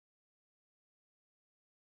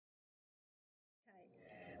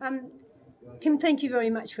Tim, thank you very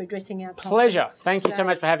much for addressing our conference. Pleasure. Thank you so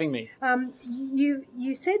much for having me.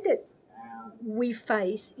 You said that we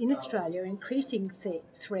face in Australia an increasing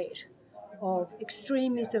threat of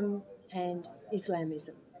extremism and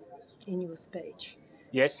Islamism in your speech.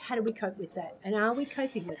 Yes. How do we cope with that? And are we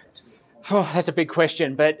coping with it? Oh, that's a big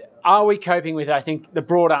question, but are we coping with it? I think the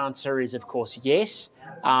broad answer is, of course, yes.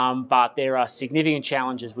 But there are significant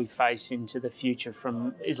challenges we face into the future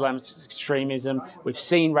from Islamist extremism. We've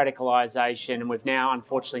seen radicalisation, and we've now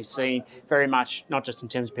unfortunately seen very much, not just in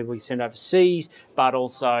terms of people we send overseas, but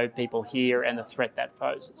also people here and the threat that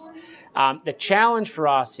poses. The challenge for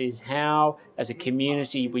us is how, as a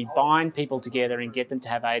community, we bind people together and get them to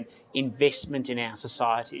have an investment in our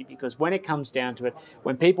society. Because when it comes down to it,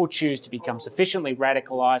 when people choose to become sufficiently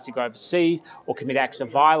radicalised to go overseas or commit acts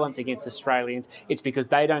of violence against Australians, it's because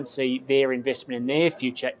they don't see their investment in their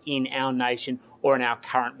future in our nation or in our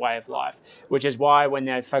current way of life, which is why when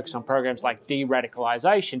they focus on programs like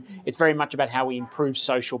de-radicalisation, it's very much about how we improve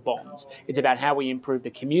social bonds. It's about how we improve the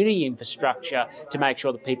community infrastructure to make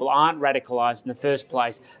sure that people aren't radicalised in the first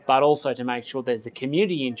place, but also to make sure there's the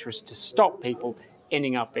community interest to stop people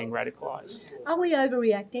ending up being radicalised. Are we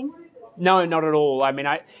overreacting? No, not at all. I mean,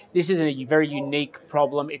 this is a very unique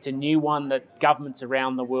problem. It's a new one that governments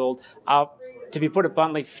around the world are, to be put it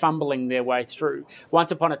bluntly, fumbling their way through.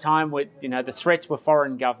 Once upon a time, the threats were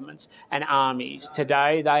foreign governments and armies.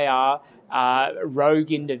 Today, they are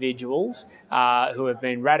rogue individuals who have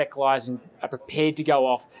been radicalised and are prepared to go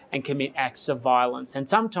off and commit acts of violence. And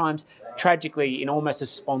sometimes, tragically, in almost a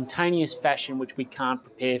spontaneous fashion, which we can't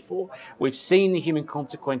prepare for. We've seen the human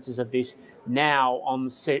consequences of this now on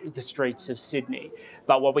the streets of Sydney.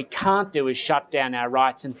 But what we can't do is shut down our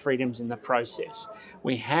rights and freedoms in the process.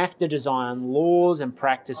 We have to design laws and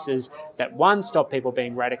practices that, one, stop people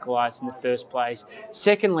being radicalised in the first place.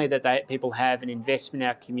 Secondly, that people have an investment in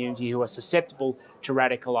our community who are susceptible to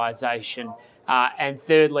radicalisation. And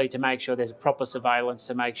thirdly, to make sure there's a proper surveillance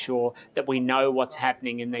to make sure that we know what's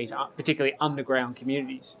happening in these particularly underground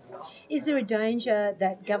communities. Is there a danger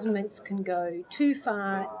that governments can go too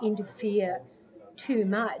far, interfere too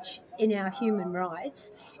much in our human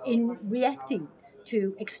rights in reacting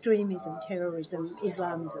to extremism, terrorism,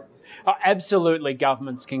 Islamism? Oh, absolutely,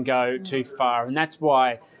 governments can go too far, and that's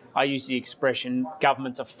why I use the expression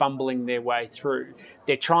governments are fumbling their way through.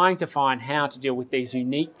 They're trying to find how to deal with these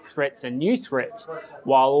unique threats and new threats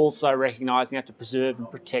while also recognising they have to preserve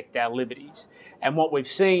and protect our liberties. And what we've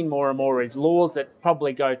seen more and more is laws that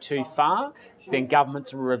probably go too far, then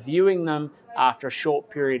governments are reviewing them after a short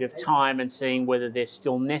period of time and seeing whether they're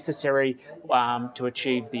still necessary to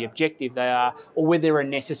achieve the objective they are, or whether there are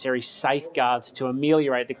necessary safeguards to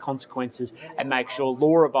ameliorate the consequences and make sure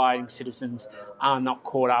law-abiding citizens are not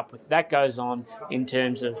caught up with. That goes on in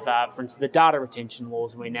terms of, for instance, the data retention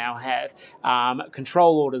laws we now have,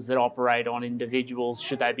 control orders that operate on individuals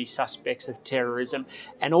should they be suspects of terrorism,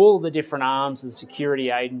 and all the different arms of the security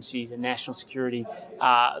agencies and national security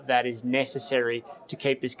that is necessary to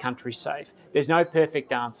keep this country safe. There's no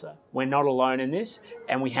perfect answer. We're not alone in this,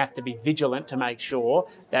 and we have to be vigilant to make sure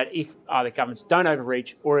that if either governments don't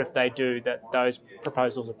overreach or if they do, that those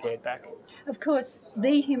proposals are pared back. Of course,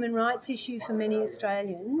 the human rights issue for many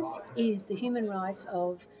Australians is the human rights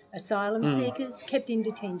of asylum seekers kept in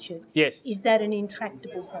detention. Yes. Is that an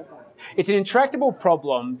intractable problem? It's an intractable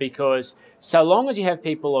problem because so long as you have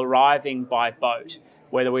people arriving by boat,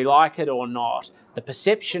 whether we like it or not, the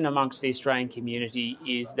perception amongst the Australian community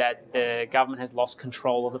is that the government has lost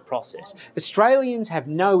control of the process. Australians have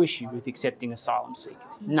no issue with accepting asylum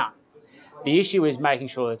seekers, none. The issue is making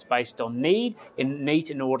sure that it's based on need in a neat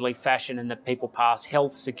and orderly fashion and that people pass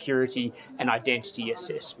health, security and identity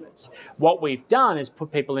assessments. What we've done is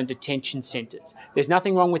put people in detention centres. There's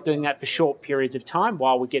nothing wrong with doing that for short periods of time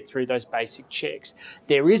while we get through those basic checks.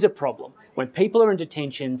 There is a problem when people are in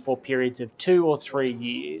detention for periods of 2 or 3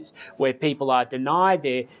 years, where people are denied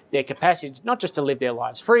their capacity not just to live their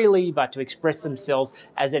lives freely, but to express themselves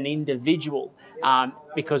as an individual.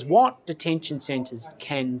 Because what detention centres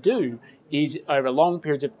can do is, over long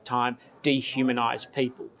periods of time, dehumanise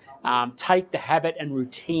people. Take the habit and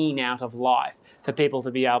routine out of life for people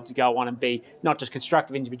to be able to go on and be not just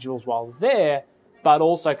constructive individuals while there, but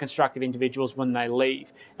also constructive individuals when they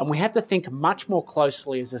leave. And we have to think much more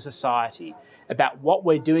closely as a society about what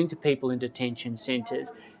we're doing to people in detention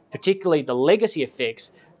centres, particularly the legacy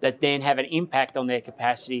effects that then have an impact on their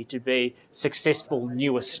capacity to be successful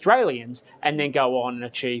new Australians and then go on and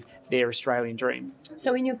achieve their Australian dream.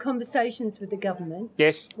 So in your conversations with the government,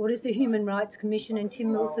 yes, what is the Human Rights Commission and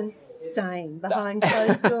Tim Wilson saying behind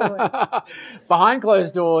closed doors? Behind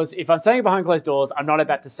closed doors, if I'm saying behind closed doors, I'm not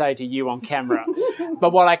about to say to you on camera.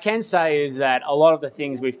 But what I can say is that a lot of the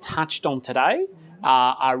things we've touched on today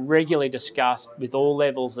are regularly discussed with all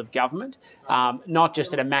levels of government, not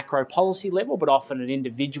just at a macro policy level, but often at an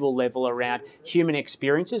individual level around human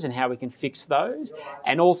experiences and how we can fix those,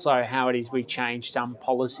 and also how it is we change some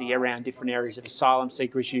policy around different areas of asylum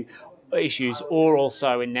seeker issues, or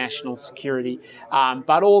also in national security,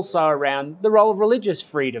 but also around the role of religious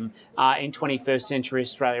freedom in 21st century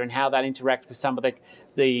Australia and how that interacts with some of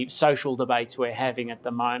the social debates we're having at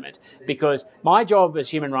the moment. Because my job as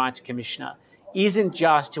Human Rights Commissioner isn't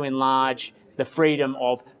just to enlarge the freedom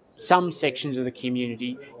of some sections of the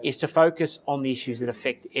community, is to focus on the issues that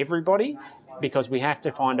affect everybody, because we have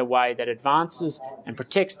to find a way that advances and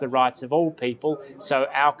protects the rights of all people so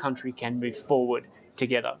our country can move forward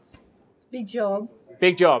together. Big job.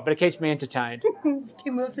 Big job, but it keeps me entertained.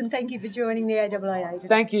 Tim Wilson, thank you for joining the AIIA today.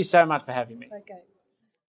 Thank you so much for having me. Okay.